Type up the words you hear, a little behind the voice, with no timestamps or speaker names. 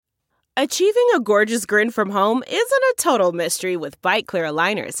Achieving a gorgeous grin from home isn't a total mystery with Byte Clear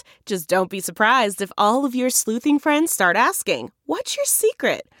aligners. Just don't be surprised if all of your sleuthing friends start asking, "What's your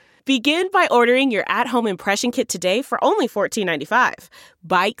secret?" Begin by ordering your at-home impression kit today for only $14.95.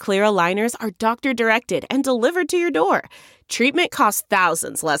 Byte Clear aligners are doctor-directed and delivered to your door. Treatment costs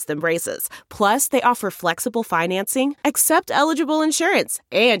thousands less than braces. Plus, they offer flexible financing, accept eligible insurance,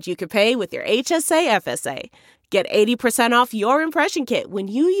 and you can pay with your HSA FSA. Get 80% off your impression kit when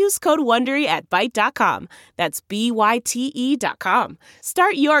you use code WONDERY at Byte.com. That's BYTE.com.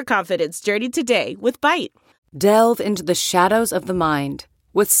 Start your confidence journey today with Byte. Delve into the shadows of the mind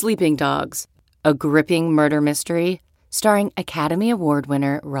with Sleeping Dogs, a gripping murder mystery starring Academy Award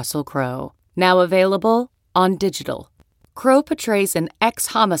winner Russell Crowe. Now available on digital. Crowe portrays an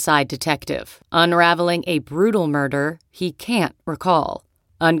ex-homicide detective unraveling a brutal murder he can't recall.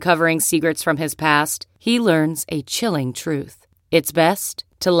 Uncovering secrets from his past, he learns a chilling truth. It's best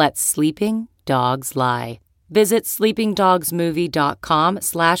to let sleeping dogs lie. Visit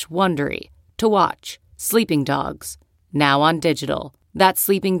sleepingdogsmovie.com/Wondery to watch Sleeping Dogs, now on digital. That's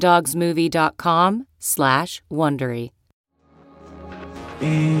sleepingdogsmovie.com/Wondery.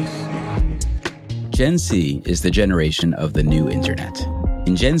 Gen Z is the generation of the new internet.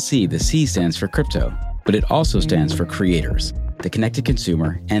 In Gen Z, the C stands for crypto, but it also stands for creators, the connected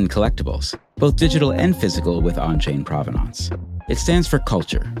consumer, and collectibles, both digital and physical with on-chain provenance. It stands for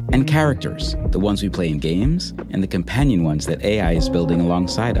culture and characters, the ones we play in games and the companion ones that AI is building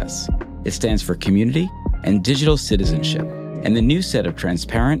alongside us. It stands for community and digital citizenship, and the new set of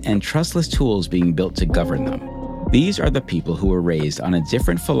transparent and trustless tools being built to govern them. These are the people who were raised on a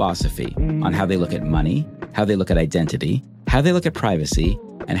different philosophy on how they look at money, how they look at identity, how they look at privacy,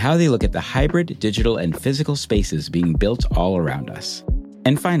 and how they look at the hybrid digital and physical spaces being built all around us.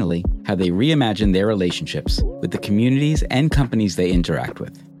 And finally, how they reimagine their relationships with the communities and companies they interact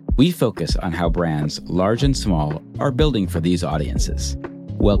with. We focus on how brands, large and small, are building for these audiences.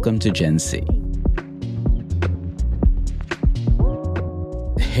 Welcome to Gen Z.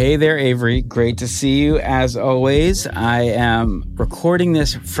 Hey there, Avery. Great to see you as always. I am recording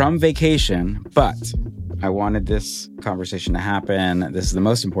this from vacation, but I wanted this conversation to happen. This is the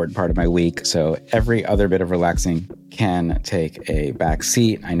most important part of my week, so every other bit of relaxing can take a back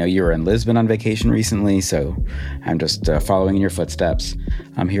seat. I know you were in Lisbon on vacation recently, so I'm just following in your footsteps.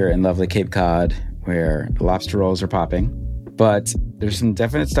 I'm here in lovely Cape Cod, where lobster rolls are popping. But there's some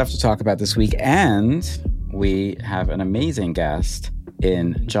definite stuff to talk about this week, and we have an amazing guest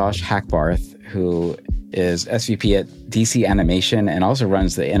in Josh Hackbarth, who is SVP at DC Animation and also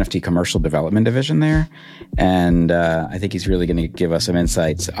runs the NFT commercial development division there. And I think he's really going to give us some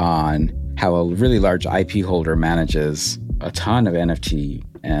insights on how a really large IP holder manages a ton of NFT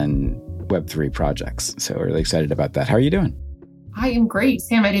and Web3 projects. So we're really excited about that. How are you doing? I am great.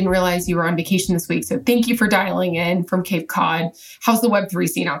 Sam, I didn't realize you were on vacation this week. So thank you for dialing in from Cape Cod. How's the Web3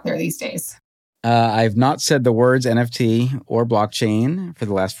 scene out there these days? I've not said the words NFT or blockchain for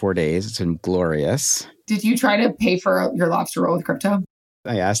the last 4 days. It's been glorious. Did you try to pay for your lobster roll with crypto?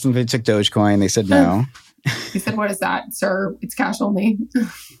 I asked them if they took Dogecoin. They said no. He said, "What is that, sir? It's cash only."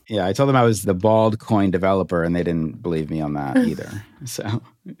 Yeah, I told them I was the bald coin developer, and they didn't believe me on that either. So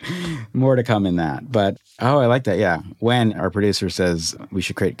more to come in that. But, I like that. Yeah. When our producer says we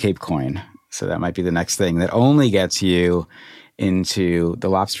should create Cape Coin. So that might be the next thing that only gets you into the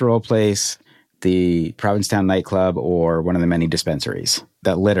lobster roll place, the Provincetown nightclub, or one of the many dispensaries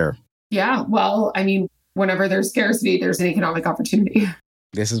that litter. Yeah, well, I mean, whenever there's scarcity, there's an economic opportunity.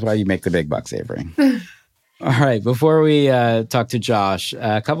 This is why you make the big bucks, Avery. All right, before we talk to Josh,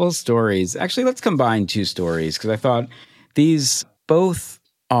 a couple of stories. Actually, let's combine two stories because I thought these both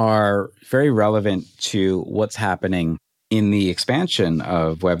are very relevant to what's happening in the expansion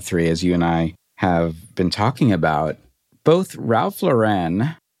of Web3, as you and I have been talking about. Both Ralph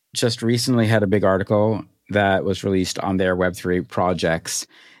Lauren just recently had a big article that was released on their Web3 projects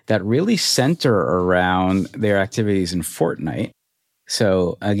that really center around their activities in Fortnite.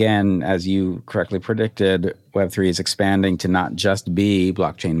 So again, as you correctly predicted, Web3 is expanding to not just be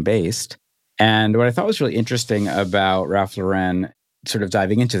blockchain-based. And what I thought was really interesting about Ralph Lauren sort of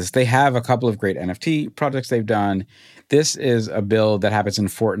diving into this, they have a couple of great NFT projects they've done. This is a build that happens in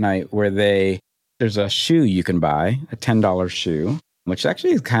Fortnite where there's a shoe you can buy, a $10 shoe, which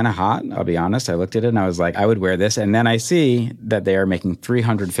actually is kind of hot. I'll be honest. I looked at it and I was like, I would wear this. And then I see that they are making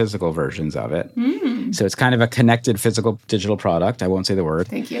 300 physical versions of it. So it's kind of a connected physical digital product. I won't say the word.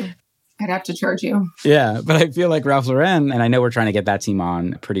 Thank you. I'd have to charge you. Yeah, but I feel like Ralph Lauren, and I know we're trying to get that team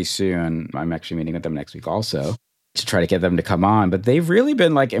on pretty soon. I'm actually meeting with them next week also to try to get them to come on. But they've really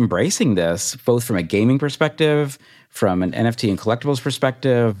been like embracing this, both from a gaming perspective, from an NFT and collectibles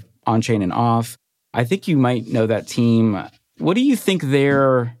perspective, on-chain and off. I think you might know that team. What do you think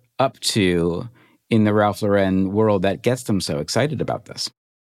they're up to in the Ralph Lauren world that gets them so excited about this?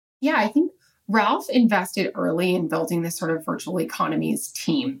 Yeah, I think Ralph invested early in building this sort of virtual economies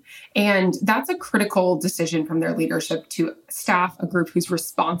team. And that's a critical decision from their leadership to staff a group who's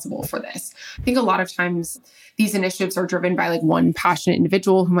responsible for this. I think a lot of times these initiatives are driven by like one passionate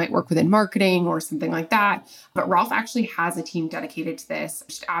individual who might work within marketing or something like that. But Ralph actually has a team dedicated to this.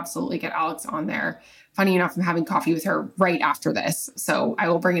 Just absolutely get Alex on there. Funny enough, I'm having coffee with her right after this, so I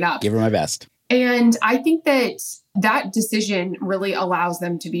will bring it up. Give her my best. And I think that decision really allows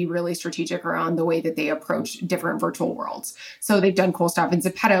them to be really strategic around the way that they approach different virtual worlds. So they've done cool stuff in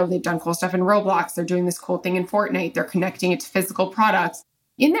Zepeto. They've done cool stuff in Roblox. They're doing this cool thing in Fortnite. They're connecting it to physical products.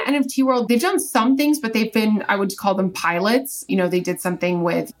 In the NFT world, they've done some things, but they've been, I would call them pilots. They did something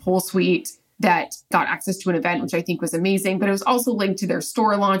with Whole Suite that got access to an event, which I think was amazing, but it was also linked to their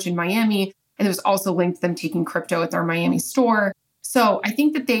store launch in Miami. And it was also linked to them taking crypto at their Miami store. So I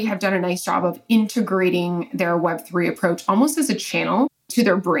think that they have done a nice job of integrating their Web3 approach almost as a channel to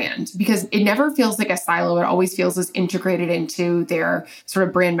their brand, because it never feels like a silo. It always feels as integrated into their sort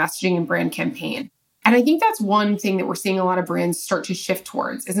of brand messaging and brand campaign. And I think that's one thing that we're seeing a lot of brands start to shift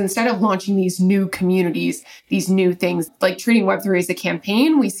towards, is instead of launching these new communities, these new things, like treating Web3 as a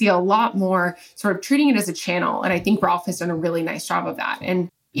campaign, we see a lot more sort of treating it as a channel. And I think Ralph has done a really nice job of that. And,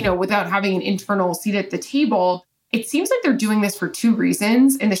 without having an internal seat at the table, it seems like they're doing this for two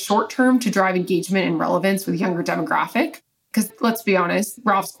reasons. In the short term, to drive engagement and relevance with younger demographic, because let's be honest,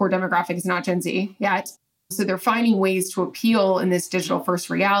 Ralph's core demographic is not Gen Z yet. So they're finding ways to appeal in this digital first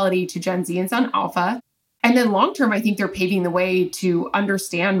reality to Gen Z and Sun Alpha. And then long term, I think they're paving the way to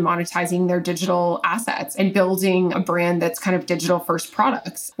understand monetizing their digital assets and building a brand that's kind of digital first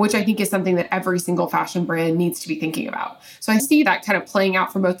products, which I think is something that every single fashion brand needs to be thinking about. So I see that kind of playing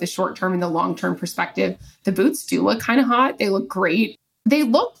out from both the short term and the long term perspective. The boots do look kind of hot. They look great. They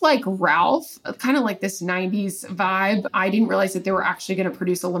look like Ralph, kind of like this 90s vibe. I didn't realize that they were actually going to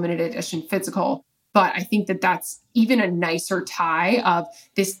produce a limited edition physical. But I think that that's even a nicer tie of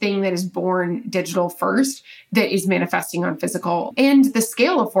this thing that is born digital first that is manifesting on physical. And the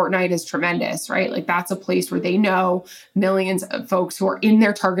scale of Fortnite is tremendous, right? Like that's a place where they know millions of folks who are in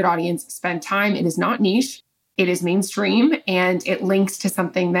their target audience spend time. It is not niche. It is mainstream, and it links to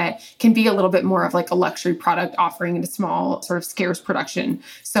something that can be a little bit more of like a luxury product offering in a small sort of scarce production.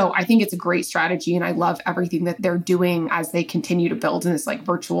 So I think it's a great strategy, and I love everything that they're doing as they continue to build in this like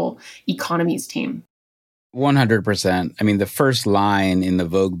virtual economies team. 100%. I mean, the first line in the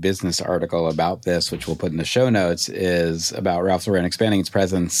Vogue business article about this, which we'll put in the show notes, is about Ralph Lauren expanding its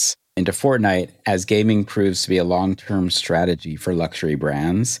presence into Fortnite as gaming proves to be a long-term strategy for luxury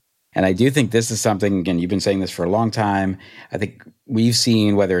brands. And I do think this is something, again, you've been saying this for a long time. I think we've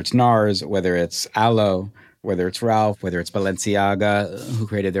seen, whether it's NARS, whether it's Alo, whether it's Ralph, whether it's Balenciaga, who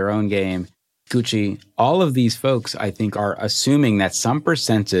created their own game, Gucci, all of these folks, I think, are assuming that some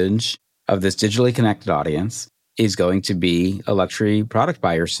percentage of this digitally connected audience is going to be a luxury product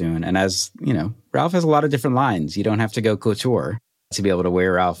buyer soon. And as, Ralph has a lot of different lines. You don't have to go couture to be able to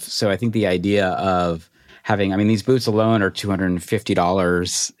wear Ralph. So I think the idea of having, these boots alone are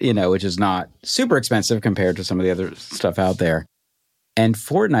 $250, which is not super expensive compared to some of the other stuff out there. And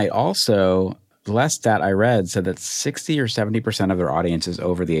Fortnite also, the last stat I read said that 60 or 70% of their audience is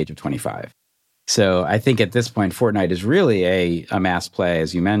over the age of 25. So I think at this point, Fortnite is really a mass play,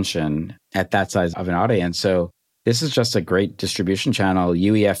 as you mentioned, at that size of an audience. So this is just a great distribution channel.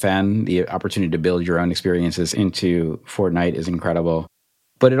 UEFN, the opportunity to build your own experiences into Fortnite is incredible.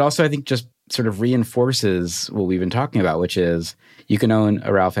 But it also, I think, just sort of reinforces what we've been talking about, which is you can own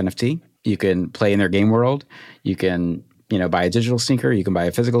a Ralph NFT, you can play in their game world, you can, buy a digital sneaker, you can buy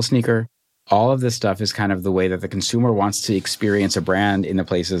a physical sneaker. All of this stuff is kind of the way that the consumer wants to experience a brand in the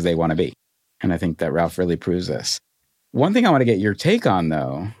places they want to be. And I think that Ralph really proves this. One thing I want to get your take on,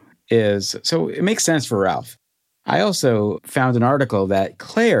 though, is, so it makes sense for Ralph. I also found an article that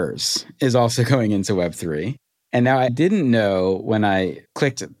Claire's is also going into Web3. And now I didn't know when I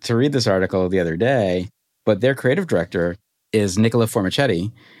clicked to read this article the other day, but their creative director is Nicola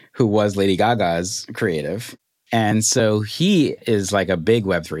Formichetti, who was Lady Gaga's creative. And so he is like a big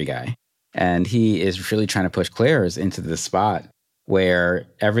Web3 guy. And he is really trying to push Claire's into this spot where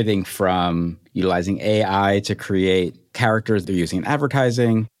everything from utilizing AI to create characters they're using in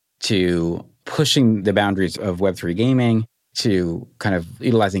advertising, to pushing the boundaries of Web3 gaming, to kind of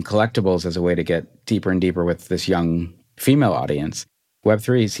utilizing collectibles as a way to get deeper and deeper with this young female audience.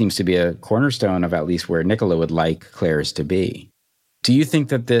 Web3 seems to be a cornerstone of at least where Nicola would like Claire's to be. Do you think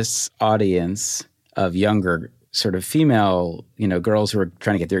that this audience of younger sort of female, girls who are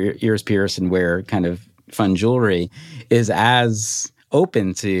trying to get their ears pierced and wear kind of fun jewelry is as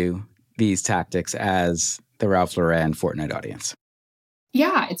open to these tactics as the Ralph Lauren Fortnite audience?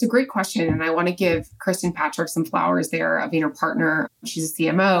 Yeah, it's a great question. And I want to give Kristen Patrick some flowers there of being her partner. She's a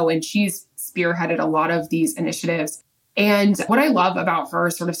CMO and she's spearheaded a lot of these initiatives. And what I love about her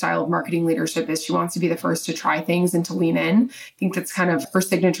sort of style of marketing leadership is she wants to be the first to try things and to lean in. I think that's kind of her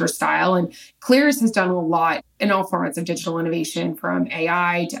signature style. And Claire's has done a lot in all formats of digital innovation, from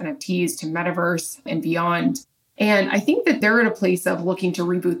AI to NFTs to metaverse and beyond. And I think that they're at a place of looking to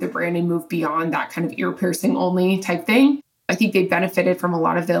reboot the brand and move beyond that kind of ear piercing only type thing. I think they benefited from a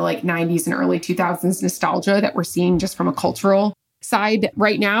lot of the 90s and early 2000s nostalgia that we're seeing just from a cultural side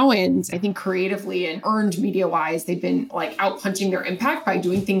right now. And I think creatively and earned media wise, they've been out punching their impact by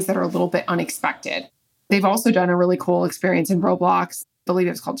doing things that are a little bit unexpected. They've also done a really cool experience in Roblox. I believe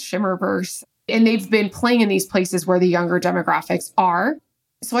it's called Shimmerverse. And they've been playing in these places where the younger demographics are.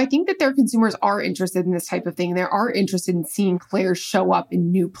 So I think that their consumers are interested in this type of thing. They are interested in seeing Claire's show up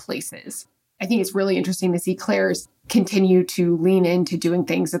in new places. I think it's really interesting to see Claire's continue to lean into doing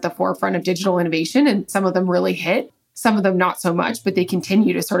things at the forefront of digital innovation. And some of them really hit, some of them not so much, but they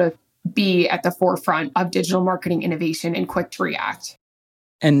continue to sort of be at the forefront of digital marketing innovation and quick to react.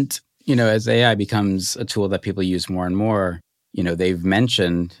 And, as AI becomes a tool that people use more and more, they've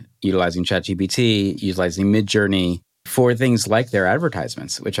mentioned utilizing ChatGPT, utilizing Midjourney for things like their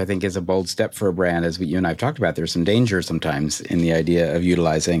advertisements, which I think is a bold step for a brand. As you and I have talked about, there's some danger sometimes in the idea of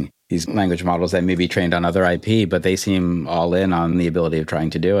utilizing these language models that may be trained on other IP, but they seem all in on the ability of trying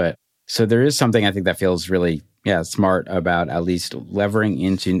to do it. So there is something I think that feels really, smart about at least levering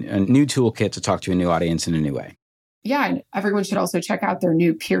into a new toolkit to talk to a new audience in a new way. Yeah, and everyone should also check out their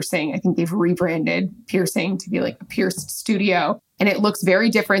new piercing. I think they've rebranded piercing to be a pierced studio. And it looks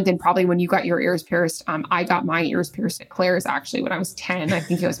very different than probably when you got your ears pierced. I got my ears pierced at Claire's actually when I was 10. I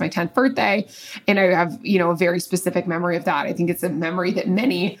think it was my 10th birthday. And I have, a very specific memory of that. I think it's a memory that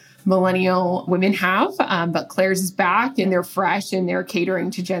many millennial women have. But Claire's is back and they're fresh and they're catering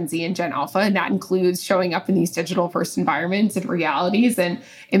to Gen Z and Gen Alpha. And that includes showing up in these digital first environments and realities and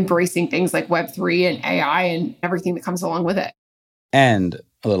embracing things like Web3 and AI and everything that comes along with it. And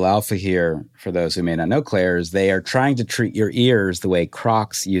a little alpha here for those who may not know Claire's, they are trying to treat your ears the way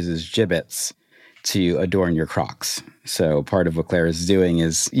Crocs uses gibbets to adorn your Crocs. So part of what Claire's is doing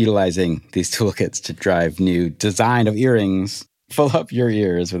is utilizing these toolkits to drive new design of earrings, fill up your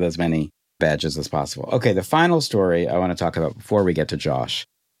ears with as many badges as possible. Okay, the final story I want to talk about before we get to Josh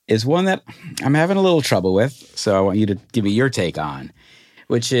is one that I'm having a little trouble with. So I want you to give me your take on,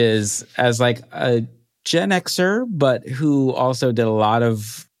 which is as a Gen Xer, but who also did a lot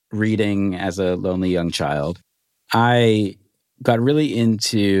of reading as a lonely young child. I got really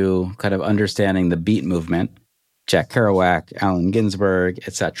into kind of understanding the Beat movement, Jack Kerouac, Allen Ginsberg,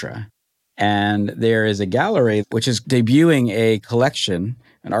 etc. And there is a gallery which is debuting a collection,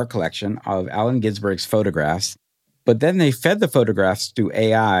 an art collection of Allen Ginsberg's photographs. But then they fed the photographs through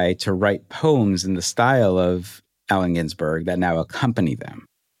AI to write poems in the style of Allen Ginsberg that now accompany them.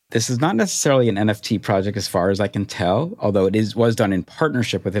 This is not necessarily an NFT project as far as I can tell, although it was done in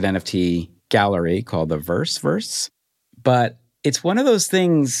partnership with an NFT gallery called the Verse. But it's one of those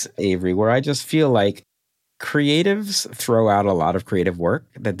things, Avery, where I just feel like creatives throw out a lot of creative work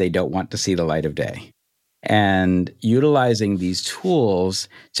that they don't want to see the light of day. And utilizing these tools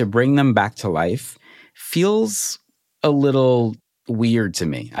to bring them back to life feels a little weird to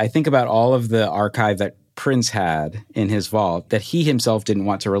me. I think about all of the archive that Prince had in his vault that he himself didn't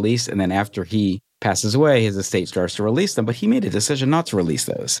want to release. And then after he passes away, his estate starts to release them, but he made a decision not to release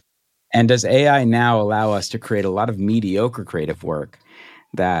those. And does AI now allow us to create a lot of mediocre creative work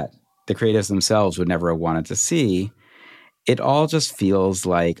that the creatives themselves would never have wanted to see? It all just feels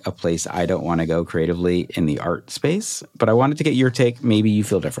like a place I don't want to go creatively in the art space, but I wanted to get your take. Maybe you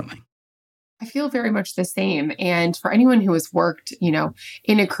feel differently. I feel very much the same. And for anyone who has worked,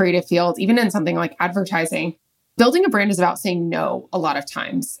 in a creative field, even in something like advertising, building a brand is about saying no a lot of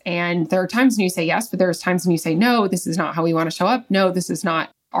times. And there are times when you say yes, but there's times when you say, no, this is not how we want to show up. No, this is not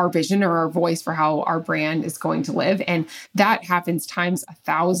our vision or our voice for how our brand is going to live. And that happens times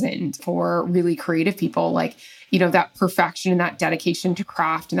 1,000 for really creative people. That perfection and that dedication to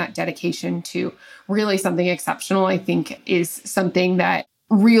craft and that dedication to really something exceptional, I think is something that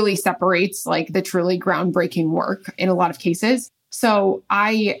really separates the truly groundbreaking work in a lot of cases. So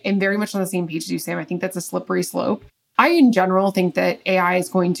I am very much on the same page as you, Sam. I think that's a slippery slope. I, in general, think that AI is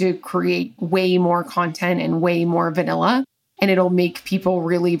going to create way more content and way more vanilla, and it'll make people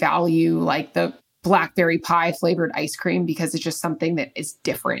really value the blackberry pie flavored ice cream because it's just something that is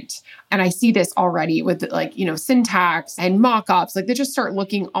different. And I see this already with syntax and mock-ups. Like they just start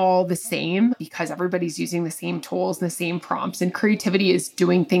looking all the same because everybody's using the same tools and the same prompts, and creativity is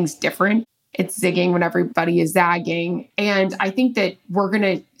doing things different. It's zigging when everybody is zagging. And I think that we're going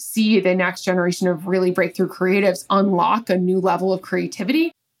to see the next generation of really breakthrough creatives unlock a new level of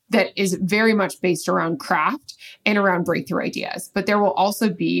creativity that is very much based around craft and around breakthrough ideas. But there will also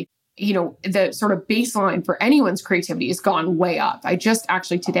be the sort of baseline for anyone's creativity has gone way up. I just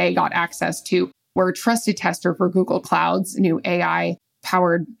actually today got access to, we're a trusted tester for Google Cloud's new AI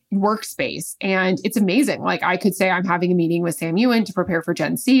powered workspace. And it's amazing. Like I could say I'm having a meeting with Sam Ewan to prepare for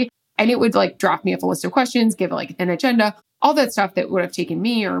Gen Z, and it would draft me up a list of questions, give an agenda, all that stuff that would have taken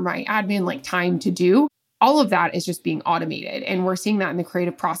me or my admin time to do. All of that is just being automated. And we're seeing that in the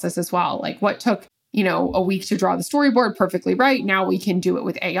creative process as well. Like what took a week to draw the storyboard perfectly right. Now we can do it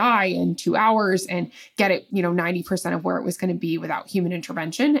with AI in 2 hours and get it, 90% of where it was going to be without human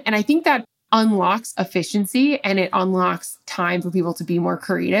intervention. And I think that unlocks efficiency and it unlocks time for people to be more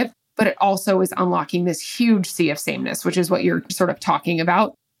creative, but it also is unlocking this huge sea of sameness, which is what you're sort of talking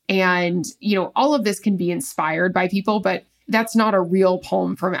about. And, all of this can be inspired by people, but that's not a real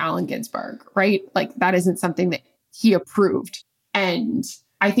poem from Allen Ginsberg, right? Like that isn't something that he approved. And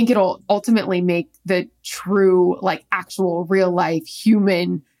I think it'll ultimately make the true, actual real life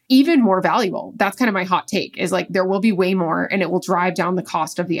human even more valuable. That's kind of my hot take is there will be way more and it will drive down the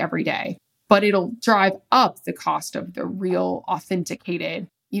cost of the everyday, but it'll drive up the cost of the real authenticated,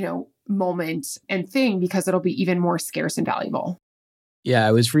 moment and thing because it'll be even more scarce and valuable. Yeah,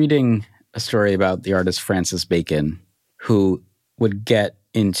 I was reading a story about the artist Francis Bacon, who would get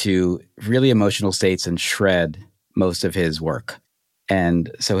into really emotional states and shred most of his work.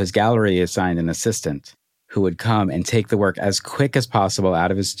 And so his gallery assigned an assistant who would come and take the work as quick as possible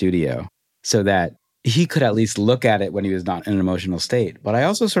out of his studio so that he could at least look at it when he was not in an emotional state. But I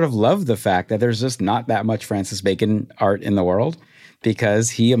also sort of love the fact that there's just not that much Francis Bacon art in the world because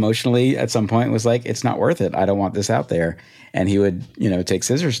he emotionally at some point was like, it's not worth it. I don't want this out there. And he would, take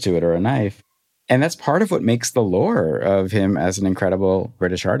scissors to it or a knife. And that's part of what makes the lore of him as an incredible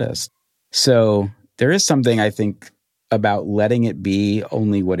British artist. So there is something, I think, about letting it be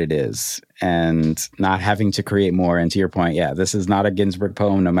only what it is and not having to create more. And to your point, yeah, this is not a Ginsberg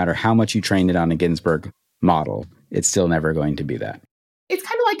poem. No matter how much you train it on a Ginsberg model, it's still never going to be that. It's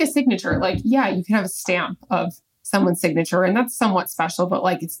kind of like a signature. You can have a stamp of someone's signature and that's somewhat special, but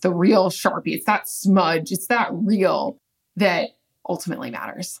it's the real Sharpie. It's that smudge. It's that real that ultimately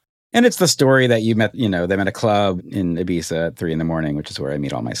matters. And it's the story that you met, them at a club in Ibiza at 3 a.m, which is where I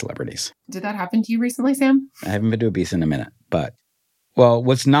meet all my celebrities. Did that happen to you recently, Sam? I haven't been to Ibiza in a minute, but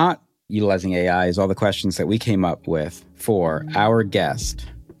what's not utilizing AI is all the questions that we came up with for our guest,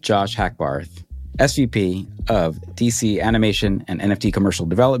 Josh Hackbarth, SVP of DC Animation and NFT Commercial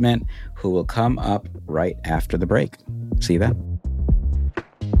Development, who will come up right after the break. See you then.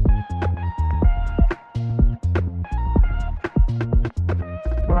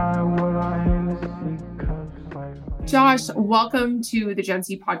 Josh, welcome to the Gen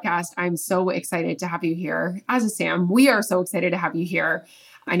Z podcast. I'm so excited to have you here. As is Sam, we are so excited to have you here.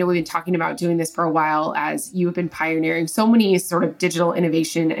 I know we've been talking about doing this for a while as you have been pioneering so many sort of digital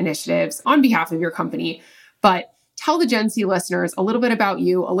innovation initiatives on behalf of your company. But tell the Gen Z listeners a little bit about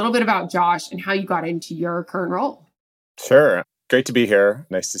you, a little bit about Josh, and how you got into your current role. Sure. Great to be here.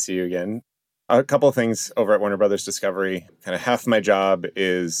 Nice to see you again. A couple of things over at Warner Brothers Discovery. Kind of half my job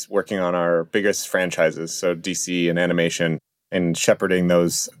is working on our biggest franchises, so DC and animation, and shepherding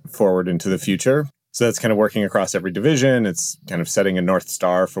those forward into the future. So that's kind of working across every division. It's kind of setting a North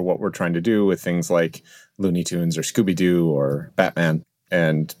Star for what we're trying to do with things like Looney Tunes or Scooby-Doo or Batman,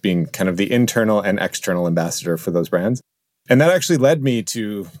 and being kind of the internal and external ambassador for those brands. And that actually led me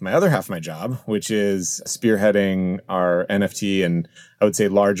to my other half of my job, which is spearheading our NFT and I would say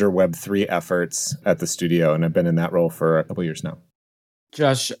larger Web3 efforts at the studio. And I've been in that role for a couple of years now.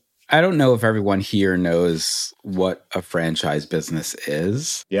 Josh, I don't know if everyone here knows what a franchise business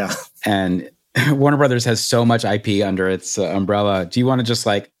is. Yeah. And Warner Brothers has so much IP under its umbrella. Do you want to just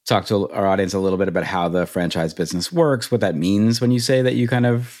talk to our audience a little bit about how the franchise business works, what that means when you say that you kind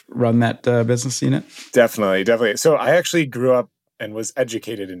of run that business unit? Definitely. So I actually grew up and was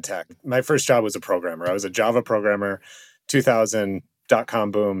educated in tech. My first job was a programmer. I was a Java programmer, 2000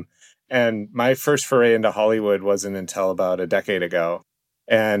 .com boom. And my first foray into Hollywood wasn't until about a decade ago.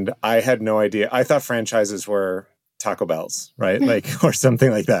 And I had no idea. I thought franchises were Taco Bell's, right? Or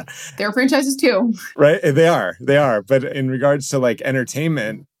something like that. They're franchises too. Right? They are. But in regards to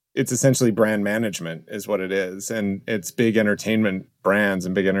entertainment, it's essentially brand management is what it is. And it's big entertainment brands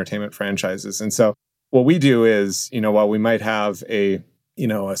and big entertainment franchises. And so what we do is, while we might have a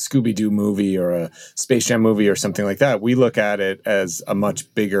Scooby-Doo movie or a Space Jam movie or something like that, we look at it as a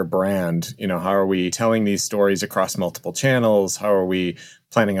much bigger brand. How are we telling these stories across multiple channels? How are we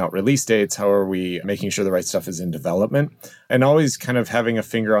planning out release dates? How are we making sure the right stuff is in development? And always kind of having a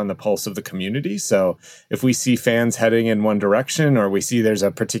finger on the pulse of the community. So if we see fans heading in one direction, or we see there's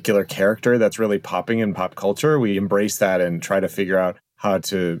a particular character that's really popping in pop culture, we embrace that and try to figure out how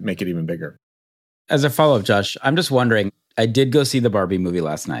to make it even bigger. As a follow-up, Josh, I'm just wondering, I did go see the Barbie movie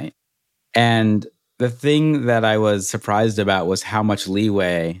last night. And the thing that I was surprised about was how much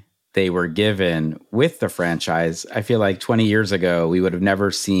leeway they were given with the franchise. I feel like 20 years ago, we would have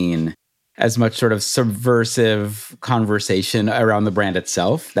never seen as much sort of subversive conversation around the brand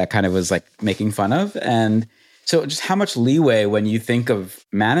itself that kind of was like making fun of. And so just how much leeway when you think of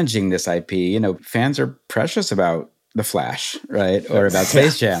managing this IP, fans are precious about The Flash, right? Or about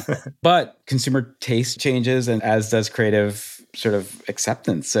Space Jam. But consumer taste changes, and as does creative sort of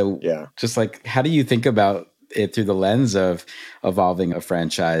acceptance. So just like, how do you think about it through the lens of evolving a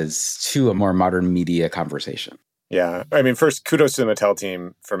franchise to a more modern media conversation? Yeah. I mean, first, kudos to the Mattel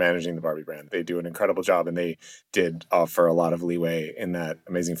team for managing the Barbie brand. They do an incredible job, and they did offer a lot of leeway in that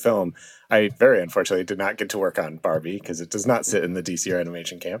amazing film. I very unfortunately did not get to work on Barbie because it does not sit in the DC or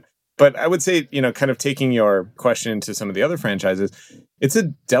animation camp. But I would say, kind of taking your question to some of the other franchises, it's a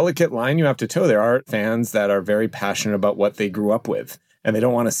delicate line you have to toe. There are fans that are very passionate about what they grew up with, and they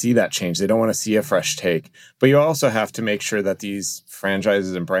don't want to see that change. They don't want to see a fresh take. But you also have to make sure that these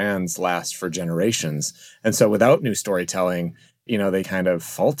franchises and brands last for generations. And so without new storytelling, they kind of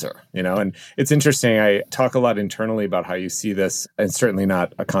falter, and it's interesting. I talk a lot internally about how you see this, and certainly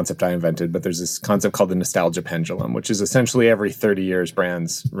not a concept I invented, but there's this concept called the nostalgia pendulum, which is essentially every 30 years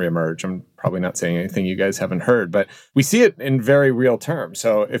brands reemerge. I'm probably not saying anything you guys haven't heard, but we see it in very real terms.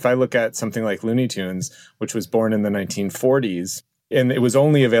 So if I look at something like Looney Tunes, which was born in the 1940s, and it was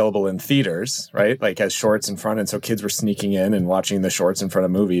only available in theaters, right? Like as shorts in front. And so kids were sneaking in and watching the shorts in front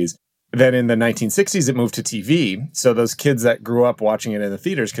of movies. Then in the 1960s, it moved to TV. So those kids that grew up watching it in the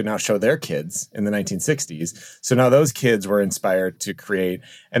theaters could now show their kids in the 1960s. So now those kids were inspired to create.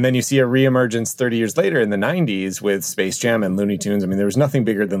 And then you see a reemergence 30 years later in the 90s with Space Jam and Looney Tunes. I mean, there was nothing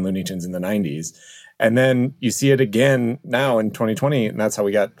bigger than Looney Tunes in the 90s. And then you see it again now in 2020. And that's how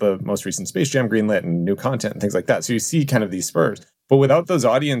we got the most recent Space Jam greenlit and new content and things like that. So you see kind of these spurs. But without those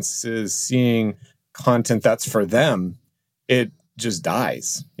audiences seeing content that's for them, it just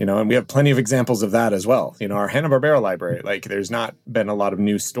dies, and we have plenty of examples of that as well. Our Hanna-Barbera library, like there's not been a lot of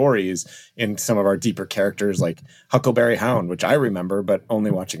new stories in some of our deeper characters like Huckleberry Hound, which I remember, but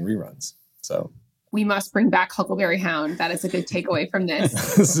only watching reruns. So we must bring back Huckleberry Hound. That is a good takeaway from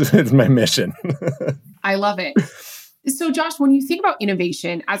this. It's my mission. I love it. So Josh, when you think about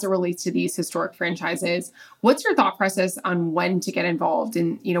innovation as it relates to these historic franchises, what's your thought process on when to get involved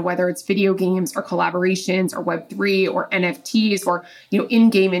in, whether it's video games or collaborations or Web3 or NFTs or,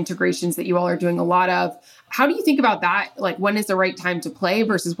 in-game integrations that you all are doing a lot of? How do you think about that? Like, when is the right time to play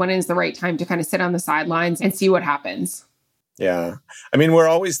versus when is the right time to kind of sit on the sidelines and see what happens? Yeah. I mean, we're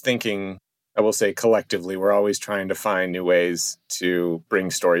always thinking, I will say collectively, we're always trying to find new ways to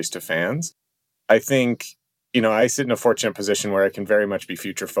bring stories to fans. I think, I sit in a fortunate position where I can very much be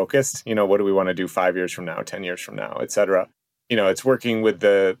future focused. What do we want to do 5 years from now, 10 years from now, et cetera? It's working with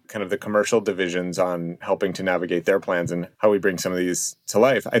the kind of the commercial divisions on helping to navigate their plans and how we bring some of these to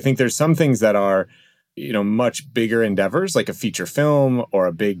life. I think there's some things that are, much bigger endeavors, like a feature film or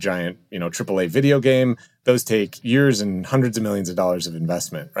a big giant, AAA video game. Those take years and hundreds of millions of dollars of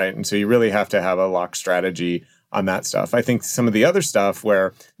investment, right? And so you really have to have a locked strategy on that stuff. I think some of the other stuff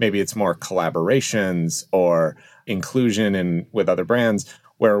where maybe it's more collaborations or inclusion in with other brands,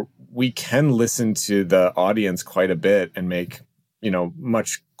 where we can listen to the audience quite a bit and make,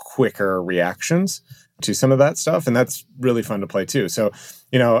 much quicker reactions to some of that stuff. And that's really fun to play too. So,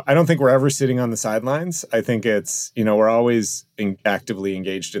 I don't think we're ever sitting on the sidelines. I think it's, we're always actively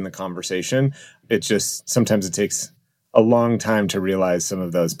engaged in the conversation. It just, sometimes it takes a long time to realize some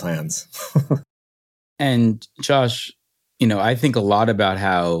of those plans. And Josh, I think a lot about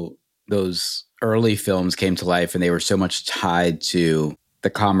how those early films came to life and they were so much tied to the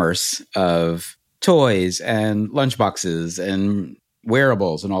commerce of toys and lunchboxes and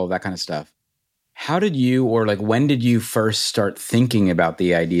wearables and all of that kind of stuff. How did you, or like when did you first start thinking about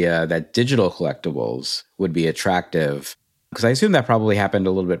the idea that digital collectibles would be attractive? Because I assume that probably happened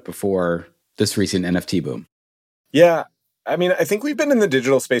a little bit before this recent NFT boom. Yeah. I mean, I think we've been in the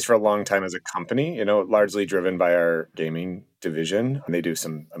digital space for a long time as a company, largely driven by our gaming division. And they do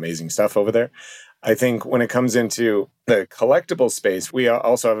some amazing stuff over there. I think when it comes into the collectible space, we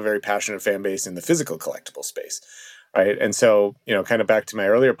also have a very passionate fan base in the physical collectible space, right? And so, kind of back to my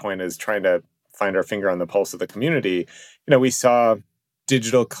earlier point is trying to find our finger on the pulse of the community. We saw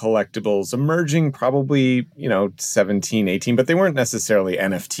digital collectibles emerging probably, 17, 18, but they weren't necessarily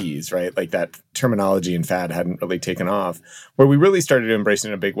NFTs, right? Like that terminology and fad hadn't really taken off. Where we really started to embrace it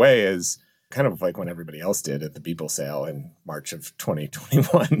in a big way is kind of like when everybody else did at the Beeple sale in March of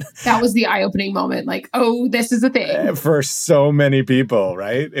 2021. That was the eye-opening moment. Like, oh, this is a thing. For so many people,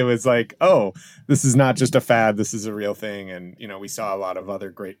 right? It was like, oh, this is not just a fad. This is a real thing. And, we saw a lot of other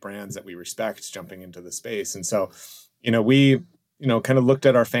great brands that we respect jumping into the space. And so, we kind of looked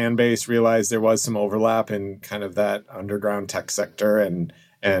at our fan base, realized there was some overlap in kind of that underground tech sector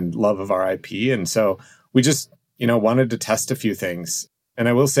and love of our IP. And so we just, wanted to test a few things. And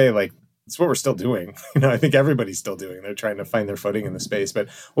I will say, like, it's what we're still doing. I think everybody's still doing. They're trying to find their footing in the space. But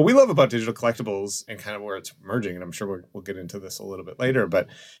what we love about digital collectibles and kind of where it's emerging, and I'm sure we'll get into this a little bit later, but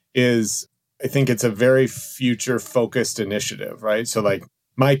is I think it's a very future-focused initiative, right? So like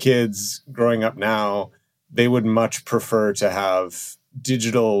my kids growing up now, they would much prefer to have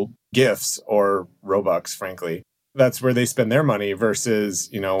digital gifts or Robux, frankly. That's where they spend their money versus,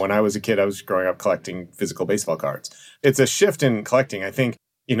 when I was a kid, I was growing up collecting physical baseball cards. It's a shift in collecting. I think,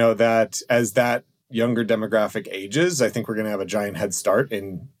 that as that younger demographic ages, I think we're going to have a giant head start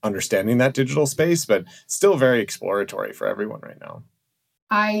in understanding that digital space, but still very exploratory for everyone right now.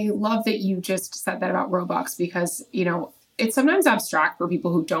 I love that you just said that about Robux because, it's sometimes abstract for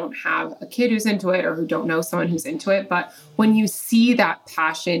people who don't have a kid who's into it or who don't know someone who's into it. But when you see that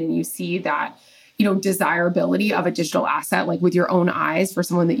passion, you see that, desirability of a digital asset, like with your own eyes for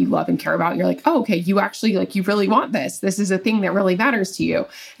someone that you love and care about, you're like, oh, okay, you actually you really want this. This is a thing that really matters to you.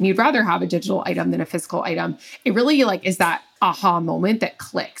 And you'd rather have a digital item than a physical item. It really is that aha moment that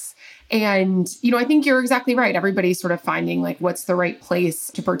clicks. And, I think you're exactly right. Everybody's sort of finding what's the right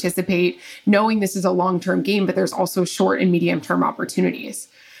place to participate, knowing this is a long-term game, but there's also short and medium-term opportunities.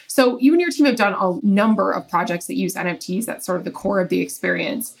 So you and your team have done a number of projects that use NFTs. That's sort of the core of the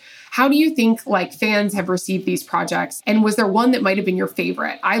experience. How do you think fans have received these projects? And was there one that might have been your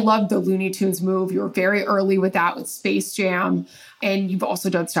favorite? I loved the Looney Tunes move. You were very early with that, with Space Jam. And you've also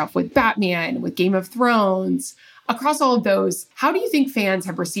done stuff with Batman, with Game of Thrones. Across all of those, how do you think fans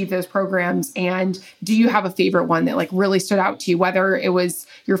have received those programs? And do you have a favorite one that really stood out to you, whether it was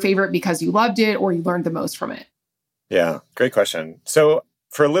your favorite because you loved it or you learned the most from it? Yeah, great question. So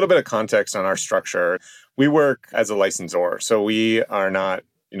for a little bit of context on our structure, we work as a licensor. So we are not,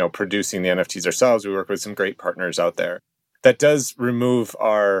 producing the NFTs ourselves. We work with some great partners out there. That does remove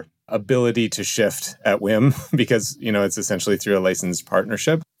our ability to shift at whim because, it's essentially through a licensed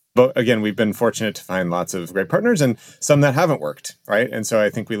partnership. But again, we've been fortunate to find lots of great partners and some that haven't worked, right? And so I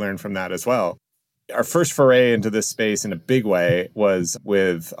think we learned from that as well. Our first foray into this space in a big way was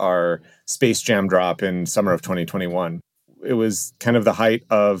with our Space Jam drop in summer of 2021. It was kind of the height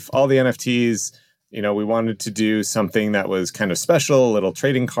of all the NFTs. We wanted to do something that was kind of special, a little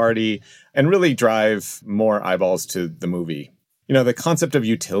trading cardy, and really drive more eyeballs to the movie. The concept of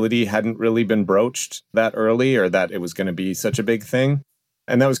utility hadn't really been broached that early or that it was going to be such a big thing.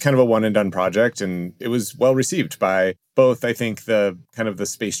 And that was kind of a one and done project. And it was well received by both, I think, the kind of the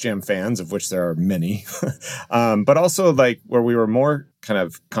Space Jam fans, of which there are many, but also where we were more kind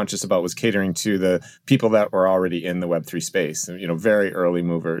of conscious about was catering to the people that were already in the Web3 space, very early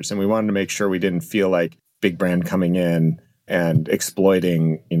movers. And we wanted to make sure we didn't feel like big brand coming in and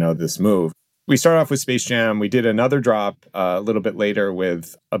exploiting, this move. We started off with Space Jam. We did another drop a little bit later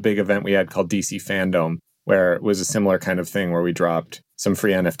with a big event we had called DC Fandom, where it was a similar kind of thing where we dropped some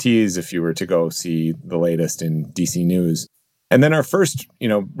free NFTs if you were to go see the latest in DC news. And then our first,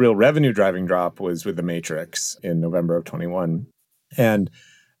 real revenue driving drop was with The Matrix in November of 21. And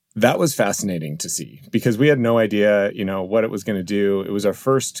that was fascinating to see because we had no idea, what it was going to do. It was our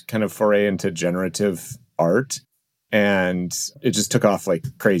first kind of foray into generative art. And it just took off like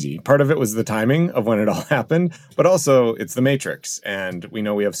crazy. Part of it was the timing of when it all happened, but also it's The Matrix. And we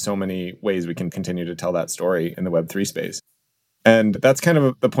know we have so many ways we can continue to tell that story in the Web3 space. And that's kind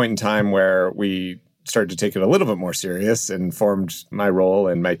of the point in time where we started to take it a little bit more serious and formed my role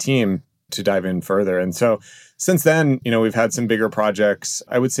and my team to dive in further. And so since then, we've had some bigger projects.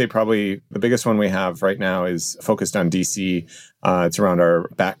 I would say probably the biggest one we have right now is focused on DC. It's around our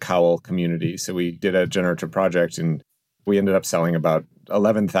bat cowl community. So we did a generative project and we ended up selling about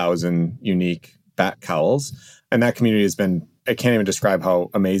 11,000 unique bat cowls. And that community has been, I can't even describe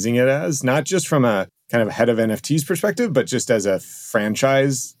how amazing it is, not just from a kind of head of NFTs perspective, but just as a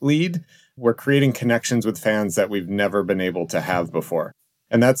franchise lead, we're creating connections with fans that we've never been able to have before.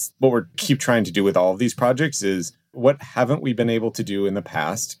 And that's what we're keep trying to do with all of these projects is what haven't we been able to do in the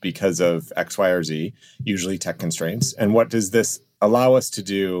past because of X, Y, or Z, usually tech constraints? And what does this allow us to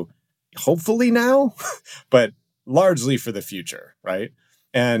do, hopefully now, but largely for the future, right?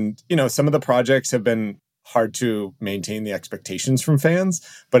 And, some of the projects have been hard to maintain the expectations from fans,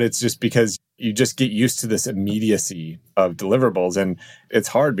 but it's just because you just get used to this immediacy of deliverables. And it's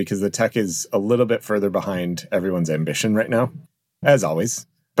hard because the tech is a little bit further behind everyone's ambition right now, as always.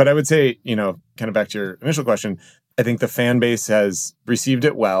 But I would say, kind of back to your initial question, I think the fan base has received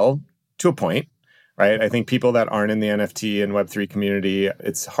it well to a point, right? I think people that aren't in the NFT and Web3 community,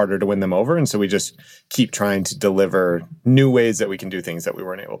 it's harder to win them over. And so we just keep trying to deliver new ways that we can do things that we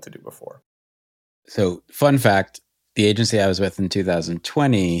weren't able to do before. So, fun fact, the agency I was with in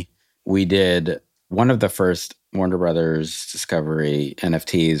 2020, we did one of the first Warner Brothers Discovery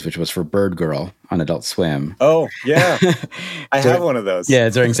NFTs, which was for Bird Girl on Adult Swim. Oh, yeah. I have one of those. Yeah,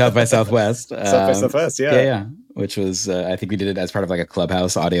 during South by Southwest. South by Southwest, yeah. Yeah. Which was, I think we did it as part of like a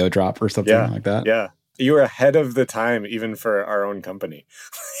Clubhouse audio drop or something like that. Yeah. You were ahead of the time, even for our own company.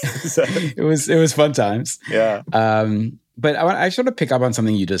 So, it was fun times. Yeah. But I sort of pick up on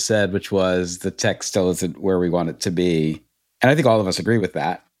something you just said, which was the tech still isn't where we want it to be. And I think all of us agree with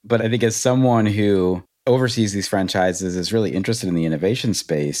that. But I think as someone who oversees these franchises, is really interested in the innovation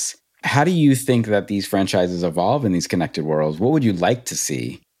space, how do you think that these franchises evolve in these connected worlds? What would you like to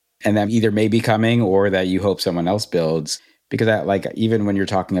see? And that either may be coming or that you hope someone else builds? Because even when you're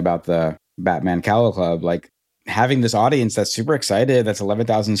talking about the Batman Cowboy Club, having this audience that's super excited, that's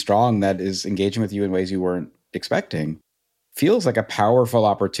 11,000 strong, that is engaging with you in ways you weren't expecting, feels like a powerful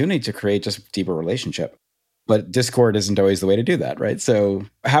opportunity to create just a deeper relationship. But Discord isn't always the way to do that, right? So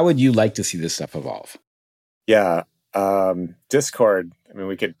how would you like to see this stuff evolve? Yeah. Discord,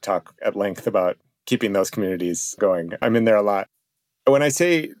 we could talk at length about keeping those communities going. I'm in there a lot. When I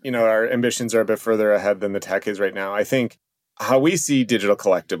say, our ambitions are a bit further ahead than the tech is right now, I think how we see digital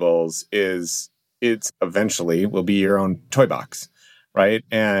collectibles is it's eventually will be your own toy box. Right.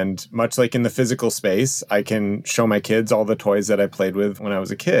 And much like in the physical space, I can show my kids all the toys that I played with when I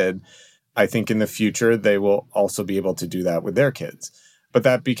was a kid. I think in the future, they will also be able to do that with their kids. But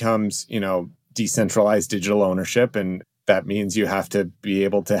that becomes, decentralized digital ownership. And that means you have to be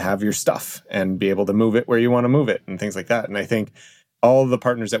able to have your stuff and be able to move it where you want to move it and things like that. And I think all the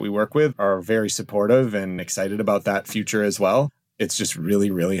partners that we work with are very supportive and excited about that future as well. It's just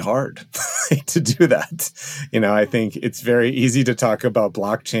really, really hard to do that. I think it's very easy to talk about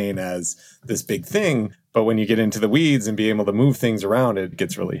blockchain as this big thing, but when you get into the weeds and be able to move things around, it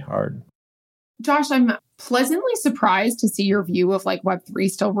gets really hard. Josh, I'm pleasantly surprised to see your view of Web3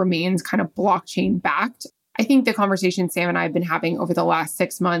 still remains kind of blockchain backed. I think the conversations Sam and I have been having over the last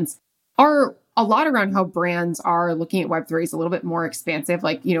 6 months are a lot around how brands are looking at Web3 as a little bit more expansive.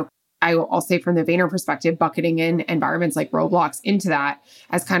 I'll say from the Vayner perspective, bucketing in environments like Roblox into that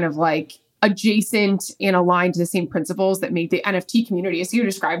as kind of adjacent and aligned to the same principles that make the NFT community, as you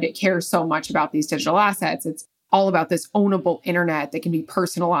described it, care so much about these digital assets. It's all about this ownable internet that can be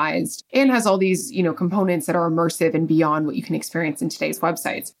personalized and has all these, components that are immersive and beyond what you can experience in today's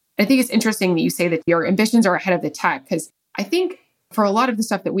websites. I think it's interesting that you say that your ambitions are ahead of the tech, because I think for a lot of the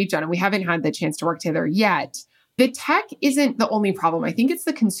stuff that we've done, and we haven't had the chance to work together yet, the tech isn't the only problem. I think it's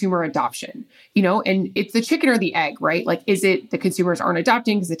the consumer adoption, and it's the chicken or the egg, right? Is it the consumers aren't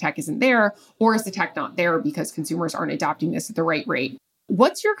adopting because the tech isn't there, or is the tech not there because consumers aren't adopting this at the right rate?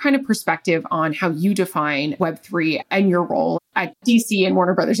 What's your kind of perspective on how you define Web3 and your role at DC and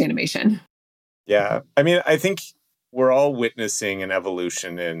Warner Brothers Animation? Yeah, I think we're all witnessing an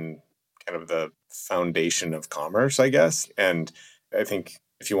evolution in kind of the foundation of commerce, I guess. And I think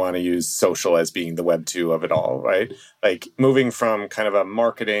if you want to use social as being the Web 2 of it all, right? Moving from kind of a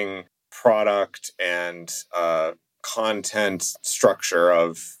marketing product and content structure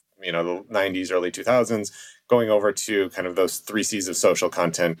of, the 90s, early 2000s, going over to kind of those 3 C's of social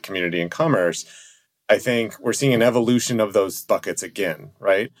content, community, and commerce. I think we're seeing an evolution of those buckets again,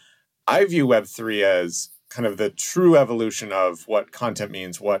 right? I view Web3 as kind of the true evolution of what content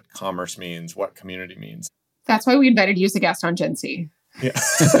means, what commerce means, what community means. That's why we invited you as a guest on Gen Z. Yeah,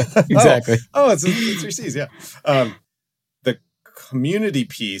 exactly. It's 3 C's. Yeah. The community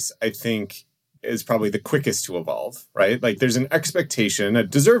piece, I think, is probably the quickest to evolve, right? There's an expectation, a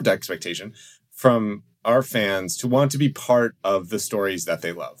deserved expectation from our fans to want to be part of the stories that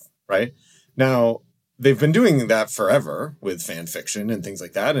they love, right? Now, they've been doing that forever with fan fiction and things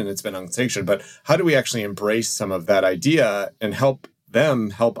like that, and it's been unsanctioned. But how do we actually embrace some of that idea and help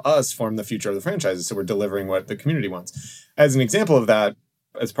them help us form the future of the franchises. So we're delivering what the community wants. As an example of that,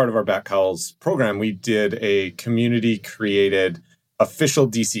 as part of our Bat Cowls program, we did a community-created official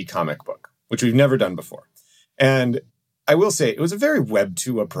DC comic book, which we've never done before. And I will say it was a very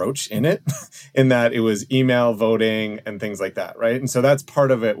Web2 approach in it, in that it was email voting and things like that, right? And so that's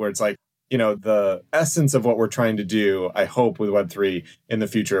part of it where it's like, the essence of what we're trying to do, I hope with Web3 in the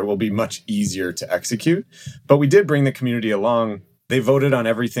future will be much easier to execute. But we did bring the community along. They voted on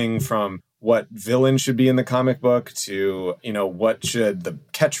everything from what villain should be in the comic book to, what should the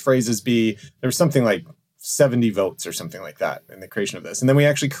catchphrases be. There was something like 70 votes or something like that in the creation of this. And then we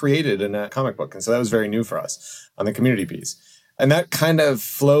actually created a comic book. And so that was very new for us on the community piece. And that kind of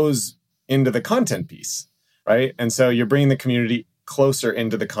flows into the content piece, right? And so you're bringing the community closer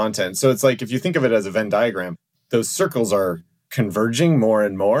into the content. So it's like, if you think of it as a Venn diagram, those circles are converging more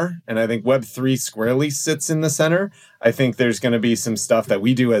and more. And I think Web3 squarely sits in the center. I think there's going to be some stuff that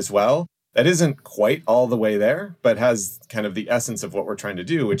we do as well that isn't quite all the way there, but has kind of the essence of what we're trying to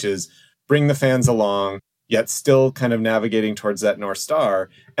do, which is bring the fans along, yet still kind of navigating towards that North Star.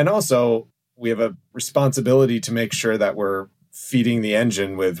 And also, we have a responsibility to make sure that we're feeding the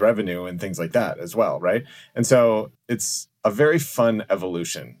engine with revenue and things like that as well, right? And so it's a very fun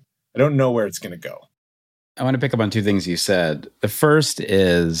evolution. I don't know where it's going to go. I want to pick up on two things you said. The first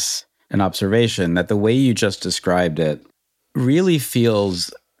is an observation that the way you just described it really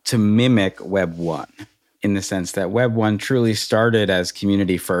feels to mimic Web 1. In the sense that Web 1 truly started as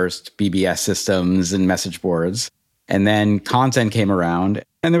community first, BBS systems and message boards. And then content came around.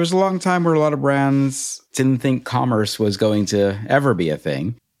 And there was a long time where a lot of brands didn't think commerce was going to ever be a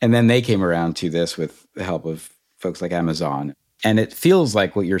thing. And then they came around to this with the help of folks like Amazon. And it feels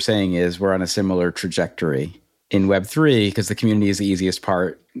like what you're saying is we're on a similar trajectory in Web 3 because the community is the easiest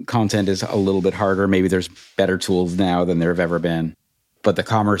part. Content is a little bit harder. Maybe there's better tools now than there have ever been. But the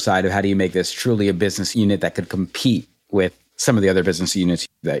commerce side of how do you make this truly a business unit that could compete with some of the other business units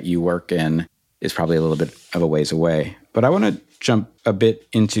that you work in is probably a little bit of a ways away. But I want to jump a bit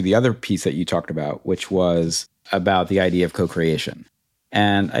into the other piece that you talked about, which was about the idea of co-creation.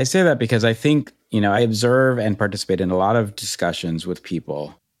 And I say that because I think, I observe and participate in a lot of discussions with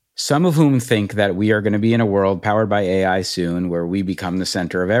people, some of whom think that we are going to be in a world powered by AI soon where we become the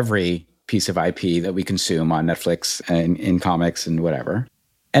center of every piece of IP that we consume on Netflix and in comics and whatever.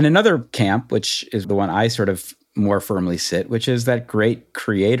 And another camp, which is the one I sort of more firmly sit, which is that great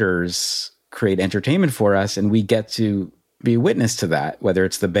creators create entertainment for us and we get to be witness to that, whether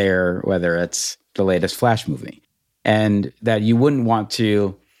it's The Bear, whether it's the latest Flash movie. And that you wouldn't want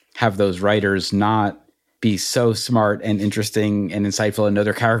to have those writers not be so smart and interesting and insightful and know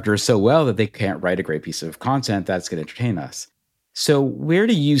their characters so well that they can't write a great piece of content that's going to entertain us. So where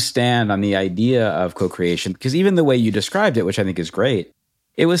do you stand on the idea of co-creation? Because even the way you described it, which I think is great,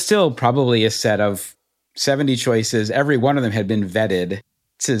 it was still probably a set of 70 choices. Every one of them had been vetted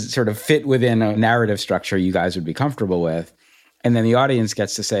to sort of fit within a narrative structure you guys would be comfortable with. And then the audience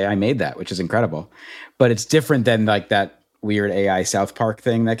gets to say, I made that, which is incredible. But it's different than like that weird AI South Park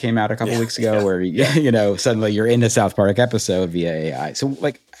thing that came out a couple weeks ago where, suddenly you're in a South Park episode via AI. So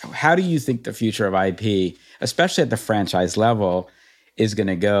like, how do you think the future of IP, especially at the franchise level, is going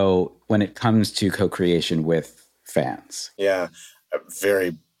to go when it comes to co-creation with fans? Yeah, a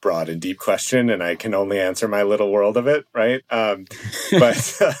very broad and deep question, and I can only answer my little world of it, right?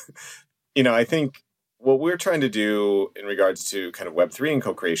 But, I think what we're trying to do in regards to kind of Web3 and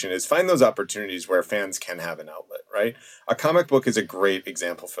co-creation is find those opportunities where fans can have an outlet, right? A comic book is a great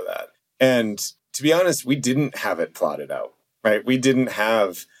example for that. And to be honest, we didn't have it plotted out, right? We didn't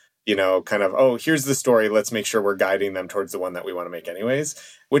have, here's the story. Let's make sure we're guiding them towards the one that we want to make anyways,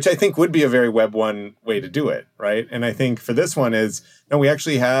 which I think would be a very Web 1 way to do it, right? And I think for this one we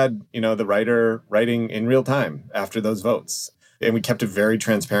actually had, the writer writing in real time after those votes. And we kept it very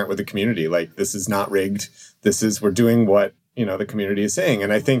transparent with the community. Like, this is not rigged. We're doing what, the community is saying.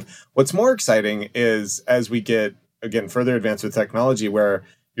 And I think what's more exciting is as we get, again, further advanced with technology where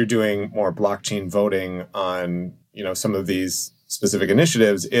you're doing more blockchain voting on, some of these specific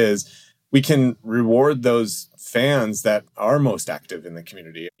initiatives, is we can reward those fans that are most active in the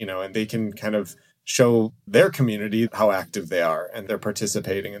community, and they can kind of show their community how active they are and they're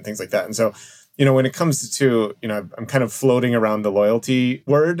participating and things like that. And so, when it comes to, I'm kind of floating around the loyalty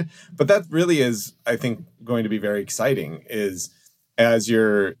word, but that really is, I think, going to be very exciting is as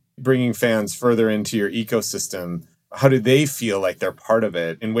you're bringing fans further into your ecosystem, how do they feel like they're part of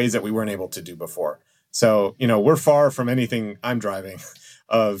it in ways that we weren't able to do before? So, we're far from anything I'm driving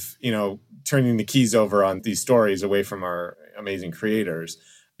of, turning the keys over on these stories away from our amazing creators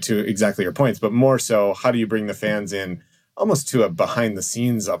to exactly your points, but more so, how do you bring the fans in almost to a behind the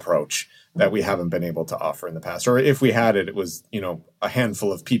scenes approach that we haven't been able to offer in the past. Or if we had it, it was, a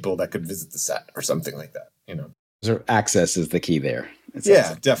handful of people that could visit the set or something like that. So access is the key there.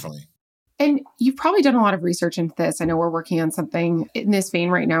 Yeah, definitely. And you've probably done a lot of research into this. I know we're working on something in this vein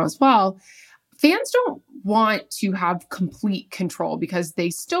right now as well. Fans don't want to have complete control because they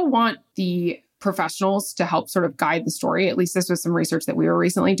still want the professionals to help sort of guide the story. At least this was some research that we were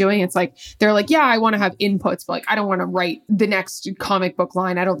recently doing. It's like, they're like, yeah, I want to have inputs, but I don't want to write the next comic book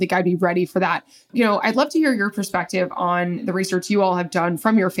line. I don't think I'd be ready for that. I'd love to hear your perspective on the research you all have done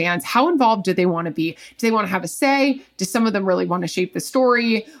from your fans. How involved do they want to be? Do they want to have a say? Do some of them really want to shape the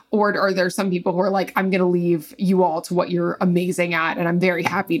story? Or are there some people who are like, I'm going to leave you all to what you're amazing at, and I'm very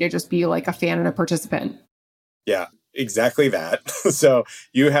happy to just be like a fan and a participant? Yeah. Exactly that. So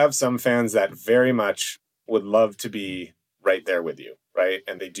you have some fans that very much would love to be right there with you, right?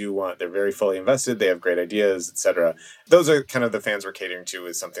 And they're very fully invested. They have great ideas, etc. Those are kind of the fans we're catering to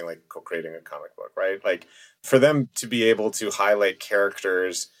with something like co-creating a comic book, right? Like for them to be able to highlight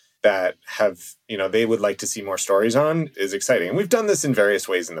characters that have, they would like to see more stories on is exciting. And we've done this in various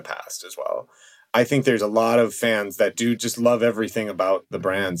ways in the past as well. I think there's a lot of fans that do just love everything about the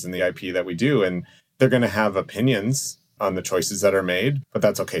brands and the IP that we do. And they're going to have opinions on the choices that are made, but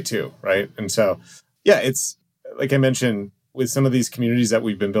that's okay too, right? And so, yeah, it's like I mentioned with some of these communities that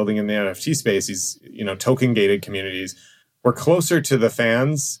we've been building in the NFT space, these, token gated communities, we're closer to the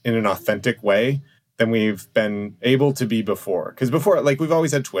fans in an authentic way than we've been able to be before. Because before, like we've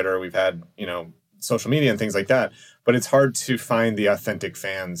always had Twitter, we've had, social media and things like that, but it's hard to find the authentic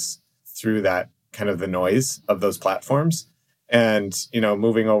fans through that kind of the noise of those platforms. And,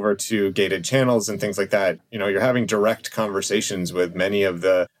 moving over to gated channels and things like that, you're having direct conversations with many of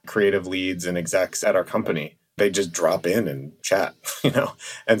the creative leads and execs at our company. They just drop in and chat,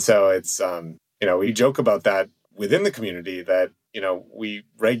 And so it's, we joke about that within the community that, we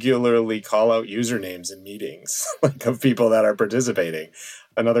regularly call out usernames in meetings, like of people that are participating.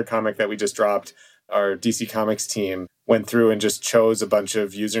 Another comic that we just dropped, our DC Comics team went through and just chose a bunch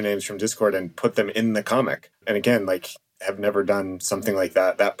of usernames from Discord and put them in the comic. And again, have never done something like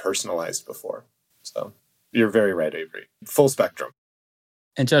that personalized before. So you're very right, Avery. Full spectrum.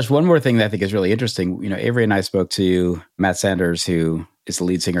 And Josh, one more thing that I think is really interesting. Avery and I spoke to Matt Sanders, who is the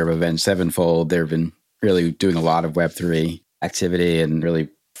lead singer of Avenged Sevenfold. They've been really doing a lot of Web3 activity and really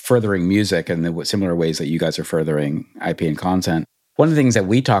furthering music in the similar ways that you guys are furthering IP and content. One of the things that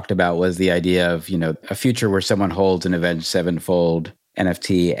we talked about was the idea of, a future where someone holds an Avenged Sevenfold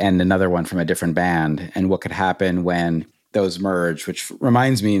NFT and another one from a different band, and what could happen when those merge, which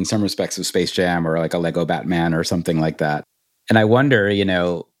reminds me in some respects of Space Jam or like a Lego Batman or something like that. And I wonder,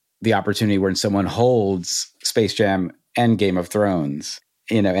 the opportunity when someone holds Space Jam and Game of Thrones,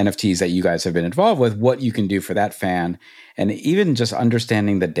 NFTs that you guys have been involved with, what you can do for that fan. And even just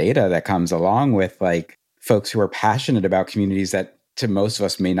understanding the data that comes along with like folks who are passionate about communities that to most of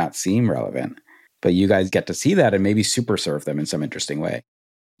us may not seem relevant. But you guys get to see that and maybe super serve them in some interesting way.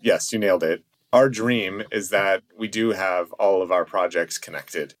 Yes, you nailed it. Our dream is that we do have all of our projects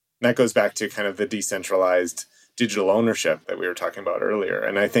connected. And that goes back to kind of the decentralized digital ownership that we were talking about earlier.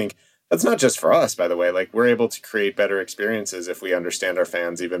 And I think that's not just for us, by the way. Like we're able to create better experiences if we understand our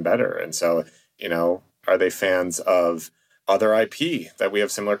fans even better. And so, are they fans of other IP that we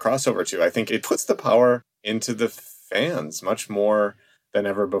have similar crossover to? I think it puts the power into the fans much more than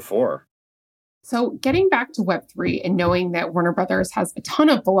ever before. So getting back to Web3 and knowing that Warner Brothers has a ton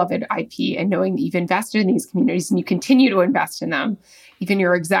of beloved IP and knowing that you've invested in these communities and you continue to invest in them, even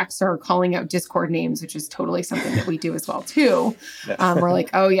your execs are calling out Discord names, which is totally something that we do as well too. We're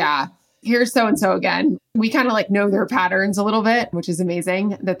like, oh yeah, here's so-and-so again. We kind of like know their patterns a little bit, which is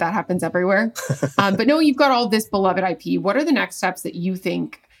amazing that happens everywhere. But no, you've got all this beloved IP. What are the next steps that you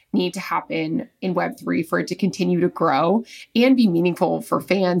think need to happen in Web3 for it to continue to grow and be meaningful for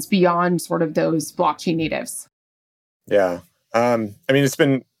fans beyond sort of those blockchain natives? Yeah. It's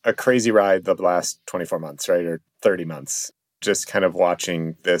been a crazy ride the last 24 months, right? Or 30 months, just kind of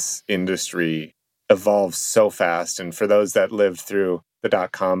watching this industry evolve so fast. And for those that lived through the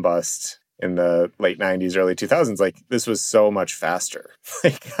dot-com bust in the late 90s, early 2000s, like this was so much faster,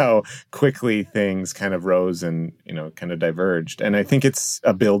 like how quickly things kind of rose and, kind of diverged. And I think it's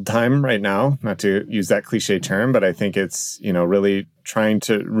a build time right now, not to use that cliche term, but I think it's, really trying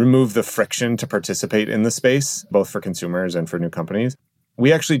to remove the friction to participate in the space, both for consumers and for new companies.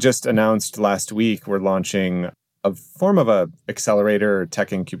 We actually just announced last week, we're launching a form of a accelerator or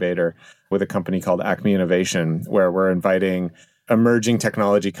tech incubator with a company called Acme Innovation, where we're inviting emerging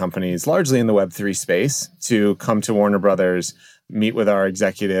technology companies, largely in the Web3 space, to come to Warner Brothers, meet with our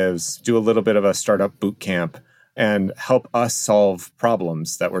executives, do a little bit of a startup boot camp and help us solve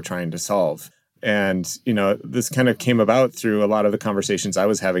problems that we're trying to solve. And, this kind of came about through a lot of the conversations I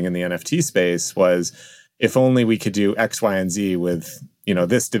was having in the NFT space was, if only we could do X, Y, and Z with,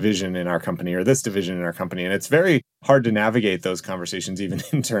 this division in our company or this division in our company. And it's very hard to navigate those conversations even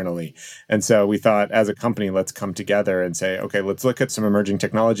internally. And so we thought, as a company, let's come together and say, okay, let's look at some emerging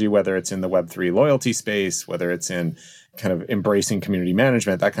technology, whether it's in the Web3 loyalty space, whether it's in kind of embracing community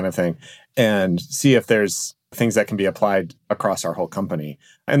management, that kind of thing, and see if there's things that can be applied across our whole company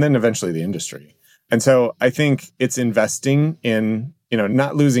and then eventually the industry. And so I think it's investing in,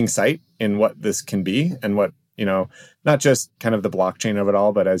 not losing sight in what this can be and what, not just kind of the blockchain of it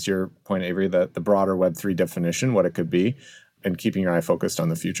all, but as your point, Avery, the broader Web3 definition, what it could be, and keeping your eye focused on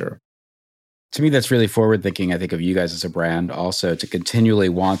the future. To me, that's really forward thinking. I think of you guys as a brand also to continually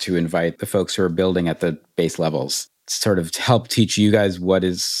want to invite the folks who are building at the base levels, sort of to help teach you guys what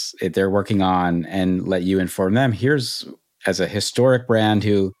is it they're working on and let you inform them. Here's, as a historic brand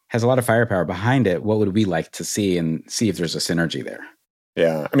who has a lot of firepower behind it, what would we like to see and see if there's a synergy there?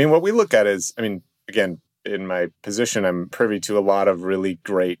 Yeah. What we look at is, again, in my position, I'm privy to a lot of really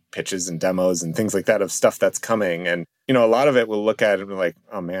great pitches and demos and things like that of stuff that's coming. And, a lot of it we'll look at and be like,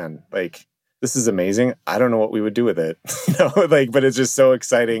 oh man, this is amazing. I don't know what we would do with it, but it's just so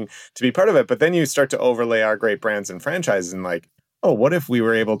exciting to be part of it. But then you start to overlay our great brands and franchises and what if we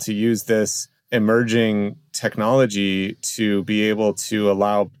were able to use this emerging technology to be able to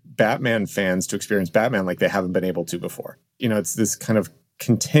allow Batman fans to experience Batman like they haven't been able to before. It's this kind of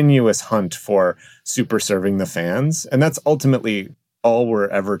continuous hunt for super serving the fans. And that's ultimately all we're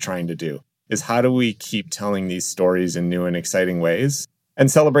ever trying to do, is how do we keep telling these stories in new and exciting ways and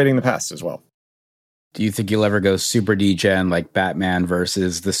celebrating the past as well. Do you think you'll ever go super degen like Batman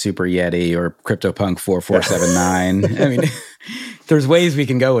versus the Super Yeti or CryptoPunk 4479? There's ways we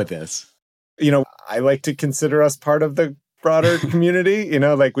can go with this. I like to consider us part of the broader community,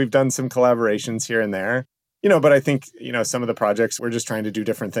 we've done some collaborations here and there, but I think, some of the projects, we're just trying to do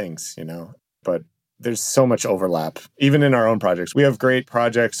different things, but there's so much overlap, even in our own projects. We have great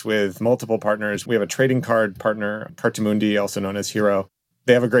projects with multiple partners. We have a trading card partner, Cartamundi, also known as Hero.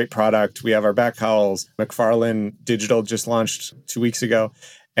 They have a great product. We have our back cowls. McFarlane Digital just launched 2 weeks ago.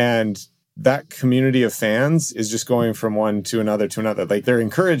 And that community of fans is just going from one to another to another. They're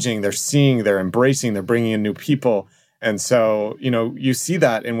encouraging, they're seeing, they're embracing, they're bringing in new people. And so, you see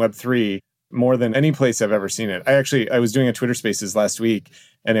that in Web3 more than any place I've ever seen it. I was doing a Twitter Spaces last week,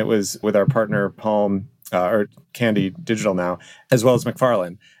 and it was with our partner Palm, or Candy Digital now, as well as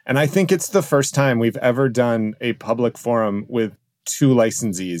McFarlane. And I think it's the first time we've ever done a public forum with two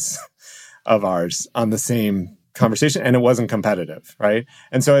licensees of ours on the same conversation, and it wasn't competitive, right?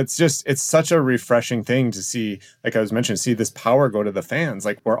 And so it's such a refreshing thing to see, like I was mentioning, see this power go to the fans.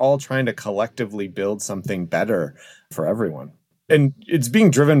 We're all trying to collectively build something better for everyone. And it's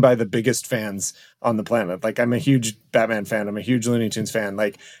being driven by the biggest fans on the planet. I'm a huge Batman fan. I'm a huge Looney Tunes fan.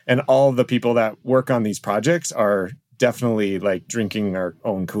 And all the people that work on these projects are definitely drinking our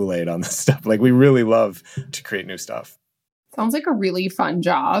own Kool-Aid on this stuff. We really love to create new stuff. Sounds like a really fun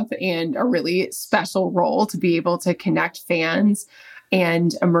job and a really special role to be able to connect fans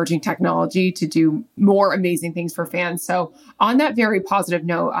and emerging technology to do more amazing things for fans. So on that very positive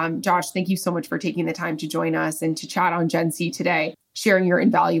note, Josh, thank you so much for taking the time to join us and to chat on Gen C today, sharing your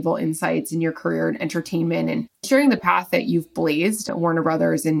invaluable insights in your career in entertainment and sharing the path that you've blazed at Warner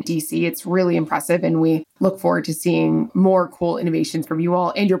Brothers in DC. It's really impressive. And we look forward to seeing more cool innovations from you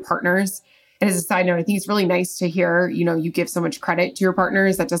all and your partners. And as a side note, I think it's really nice to hear, you give so much credit to your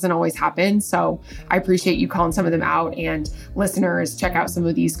partners. That doesn't always happen. So I appreciate you calling some of them out, and listeners, check out some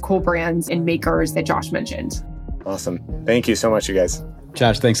of these cool brands and makers that Josh mentioned. Awesome. Thank you so much, you guys.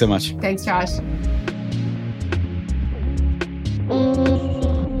 Josh, thanks so much. Thanks, Josh.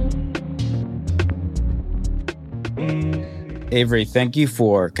 Avery, thank you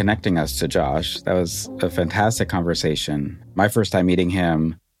for connecting us to Josh. That was a fantastic conversation. My first time meeting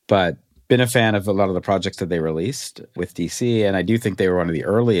him, but been a fan of a lot of the projects that they released with DC, and I do think they were one of the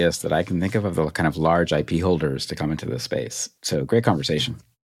earliest that I can think of the kind of large IP holders to come into this space. So great conversation.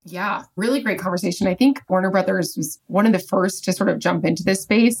 Yeah, really great conversation. I think Warner Brothers was one of the first to sort of jump into this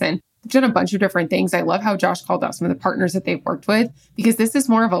space, and they've done a bunch of different things. I love how Josh called out some of the partners that they've worked with, because this is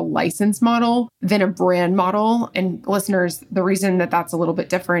more of a license model than a brand model. And listeners, the reason that that's a little bit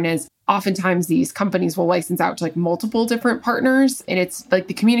different is oftentimes these companies will license out to multiple different partners. And it's the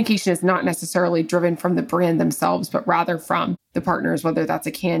communication is not necessarily driven from the brand themselves, but rather from the partners, whether that's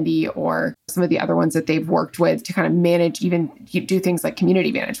a Candy or some of the other ones that they've worked with to kind of manage, even do things like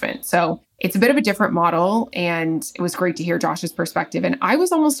community management. So it's a bit of a different model. And it was great to hear Josh's perspective. And I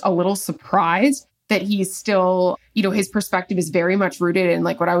was almost a little surprised that he's still, his perspective is very much rooted in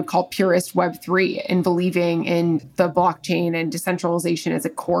like what I would call purist Web3 and believing in the blockchain and decentralization as a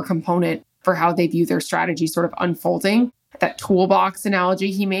core component for how they view their strategy sort of unfolding. That toolbox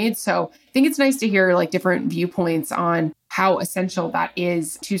analogy he made. So I think it's nice to hear like different viewpoints on how essential that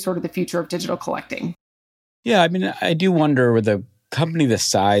is to sort of the future of digital collecting. Yeah, I mean, I do wonder with a company the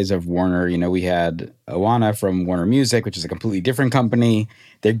size of Warner, we had Oana from Warner Music, which is a completely different company.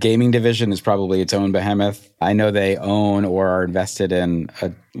 Their gaming division is probably its own behemoth. I know they own or are invested in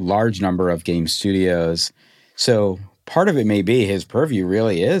a large number of game studios. So part of it may be his purview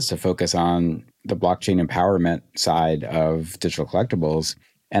really is to focus on the blockchain empowerment side of digital collectibles.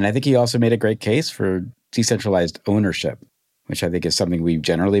 And I think he also made a great case for decentralized ownership, which I think is something we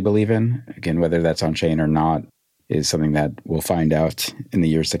generally believe in. Again, whether that's on chain or not is something that we'll find out in the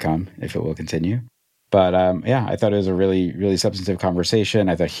years to come if it will continue. But I thought it was a really, really substantive conversation.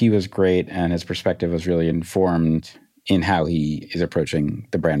 I thought he was great and his perspective was really informed in how he is approaching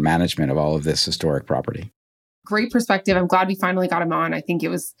the brand management of all of this historic property. Great perspective. I'm glad we finally got him on. I think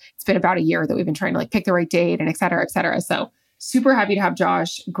it's been about a year that we've been trying to like pick the right date and et cetera, et cetera. So super happy to have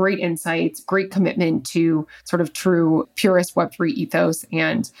Josh. Great insights, great commitment to sort of true purist Web3 ethos.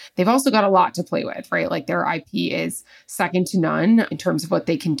 And they've also got a lot to play with, right? Like their IP is second to none in terms of what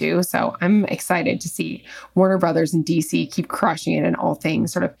they can do. So I'm excited to see Warner Brothers and DC keep crushing it in all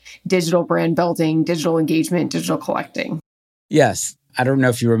things sort of digital brand building, digital engagement, digital collecting. Yes. I don't know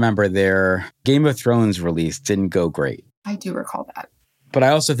if you remember their Game of Thrones release didn't go great. I do recall that. But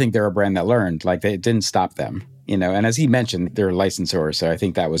I also think they're a brand that learned, like it didn't stop them, and as he mentioned, they're a licensor. So I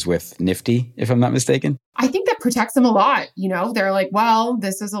think that was with Nifty, if I'm not mistaken. I think that protects them a lot. They're like, well,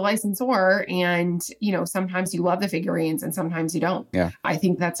 this is a licensor and, sometimes you love the figurines and sometimes you don't. Yeah. I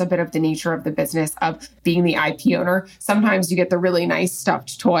think that's a bit of the nature of the business of being the IP owner. Sometimes you get the really nice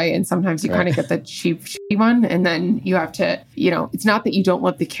stuffed toy and sometimes you kind of get the cheap one. And then you have to, it's not that you don't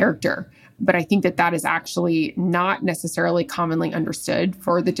love the character, but I think that is actually not necessarily commonly understood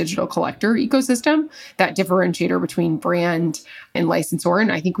for the digital collector ecosystem, that differentiator between brand and licensor.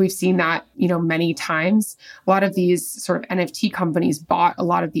 And I think we've seen that, many times. A lot of these sort of NFT companies bought a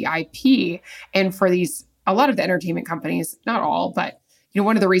lot of the IP. And for a lot of the entertainment companies, not all, but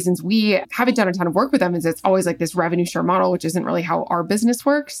one of the reasons we haven't done a ton of work with them is it's always like this revenue share model, which isn't really how our business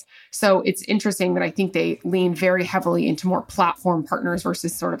works. So it's interesting that I think they lean very heavily into more platform partners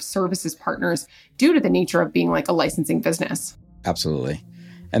versus sort of services partners due to the nature of being like a licensing business. Absolutely.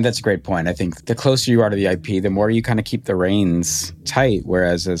 And that's a great point. I think the closer you are to the IP, the more you kind of keep the reins tight.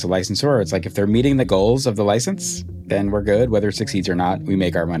 Whereas as a licensor, it's like if they're meeting the goals of the license, then we're good. Whether it succeeds or not, we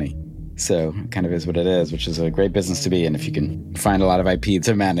make our money. So it kind of is what it is, which is a great business to be in if you can find a lot of IP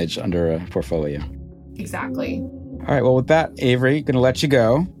to manage under a portfolio. Exactly. All right. Well, with that, Avery, going to let you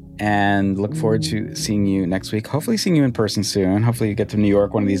go and look forward to seeing you next week. Hopefully seeing you in person soon. Hopefully you get to New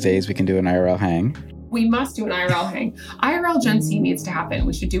York one of these days. We can do an IRL hang. We must do an IRL hang. IRL Gen C needs to happen.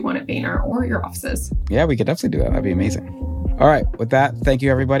 We should do one at Vayner or your offices. Yeah, we could definitely do that. That'd be amazing. All right. With that, thank you,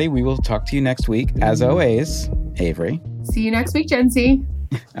 everybody. We will talk to you next week. As always, Avery. See you next week, Gen C.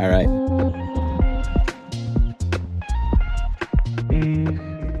 All right.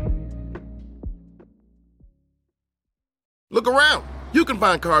 Look around. You can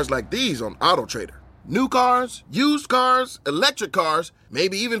find cars like these on AutoTrader. New cars, used cars, electric cars,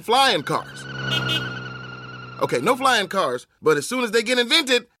 maybe even flying cars. Okay, no flying cars, but as soon as they get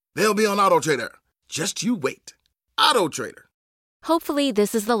invented, they'll be on AutoTrader. Just you wait. AutoTrader. Hopefully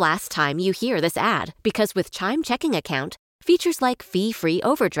this is the last time you hear this ad, because with Chime Checking Account, features like fee-free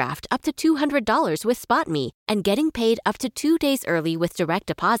overdraft up to $200 with SpotMe and getting paid up to 2 days early with direct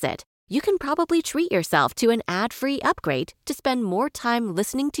deposit, you can probably treat yourself to an ad-free upgrade to spend more time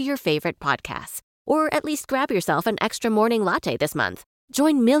listening to your favorite podcasts. Or at least grab yourself an extra morning latte this month.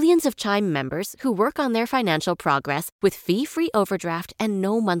 Join millions of Chime members who work on their financial progress with fee-free overdraft and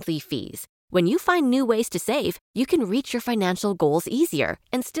no monthly fees. When you find new ways to save, you can reach your financial goals easier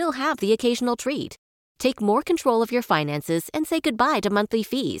and still have the occasional treat. Take more control of your finances and say goodbye to monthly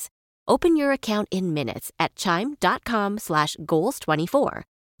fees. Open your account in minutes at chime.com/goals24.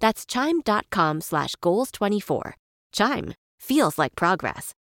 That's chime.com/goals24. Chime feels like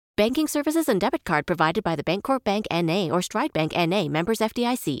progress. Banking services and debit card provided by the Bancorp Bank N.A. or Stride Bank N.A. members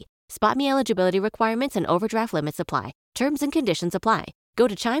FDIC. SpotMe eligibility requirements and overdraft limits apply. Terms and conditions apply. Go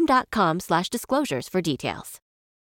to chime.com/disclosures for details.